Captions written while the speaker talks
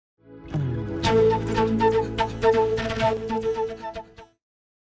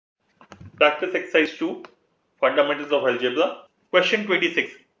Practice exercise 2, Fundamentals of Algebra. Question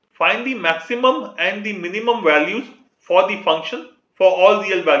 26. Find the maximum and the minimum values for the function for all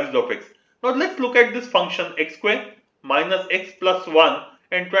real values of x. Now let's look at this function x square minus x plus 1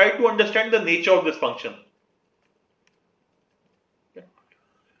 and try to understand the nature of this function. Okay.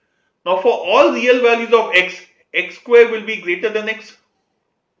 Now for all real values of x, x square will be greater than x.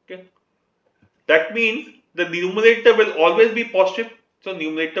 Okay. That means the numerator will always be positive. So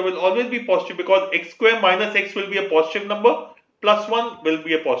numerator will always be positive because x square minus x will be a positive number, plus 1 will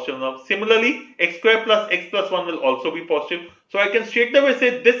be a positive number. Similarly, x square plus x plus 1 will also be positive. So I can straight away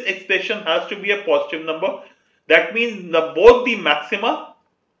say this expression has to be a positive number. That means both the maxima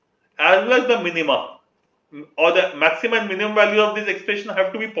as well as the minima, or the maximum and minimum value of this expression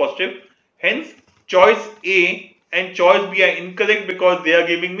have to be positive. Hence, choice A and choice B are incorrect because they are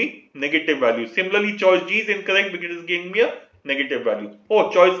giving me negative value. Similarly, choice G is incorrect because it is giving me a negative value.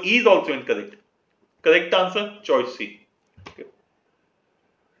 Oh, choice E is also incorrect. Correct answer, choice C. Okay.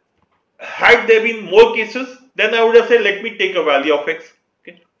 Had there been more cases, then I would have said, let me take a value of x.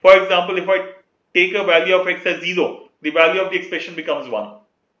 Okay. For example, if I take a value of x as 0, the value of the expression becomes 1.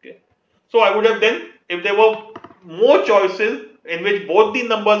 Okay. So I would have then, if there were more choices in which both the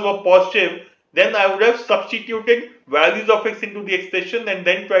numbers were positive, then I would have substituted values of x into the expression and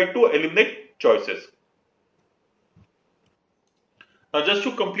then tried to eliminate choices. Now just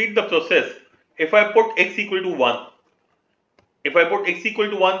to complete the process, if I put x equal to 1,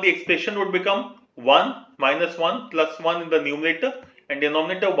 the expression would become 1 minus 1 plus 1 in the numerator and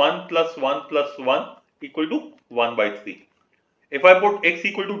denominator 1 plus 1 plus 1 equal to 1 by 3. If I put x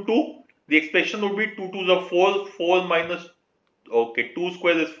equal to 2, the expression would be 2 2s are 4, 4 minus, okay, 2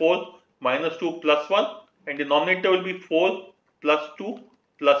 square is 4 minus 2 plus 1 and denominator will be 4 plus 2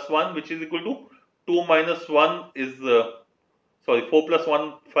 plus 1 which is equal to 2 minus 1 is 4 plus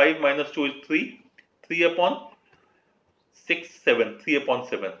 1, 5 minus 2 is 3. 3 upon 6, 7. 3 upon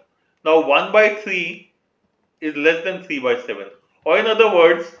 7. Now 1 by 3 is less than 3 by 7. Or in other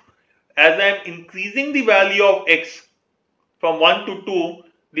words, as I am increasing the value of x from 1 to 2,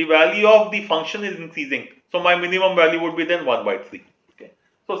 the value of the function is increasing. So my minimum value would be then 1 by 3. Okay.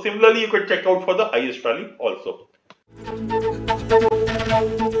 So similarly, you could check out for the highest value also.